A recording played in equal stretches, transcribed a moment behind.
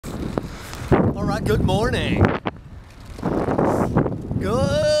All right, good morning.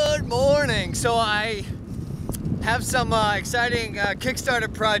 Good morning. So I have some exciting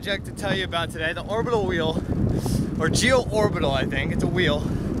Kickstarter project to tell you about today. The orbital wheel, or GeoOrbital, I think. It's a wheel.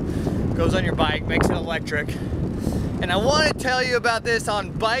 Goes on your bike, makes it electric. And I want to tell you about this on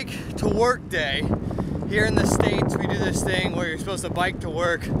Bike to Work Day. Here in the States, we do this thing where you're supposed to bike to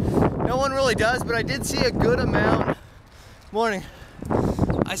work. No one really does, but I did see a good amount. Morning.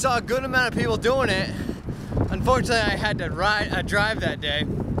 I saw a good amount of people doing it. Unfortunately, I had to drive that day,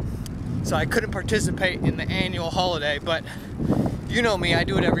 so I couldn't participate in the annual holiday, but you know me, I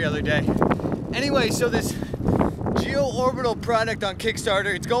do it every other day. Anyway, so this GeoOrbital product on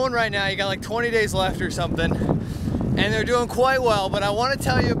Kickstarter, it's going right now. You got like 20 days left or something, and they're doing quite well, but I want to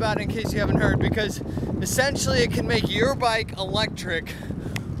tell you about it in case you haven't heard, because essentially it can make your bike electric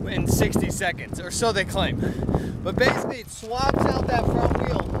in 60 seconds, or so they claim. But basically it swaps out that front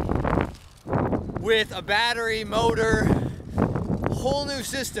wheel with a battery, motor, whole new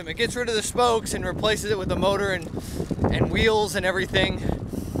system. It gets rid of the spokes and replaces it with a motor and wheels and everything,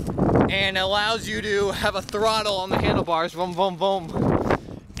 and allows you to have a throttle on the handlebars, boom, boom, boom,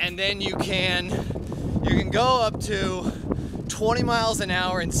 and then you can go up to 20 miles an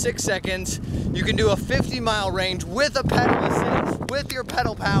hour in 6 seconds. You can do a 50-mile range with a pedal assist, with your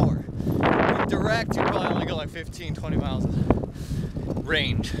pedal power. With direct, you probably only go like 15, 20 miles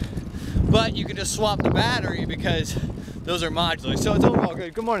range. But you can just swap the battery because those are modular. So it's overall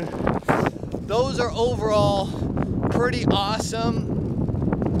good. Good morning. Those are overall pretty awesome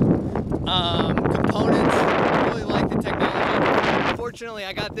components. I really like the technology. Unfortunately,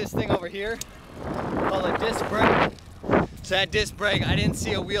 I got this thing over here called a disc brake. So that disc brake, I didn't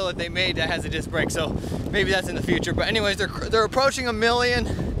see a wheel that they made that has a disc brake, so maybe that's in the future. But anyways, they're approaching 1 million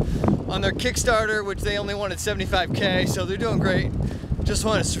on their Kickstarter, which they only wanted 75K, so they're doing great. Just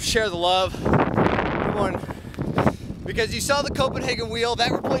wanted to share the love. Good morning. Because you saw the Copenhagen wheel,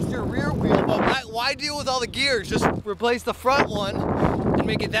 that replaced your rear wheel, but why deal with all the gears? Just replace the front one and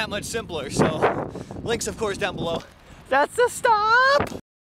make it that much simpler. So links, of course, down below. That's the stop!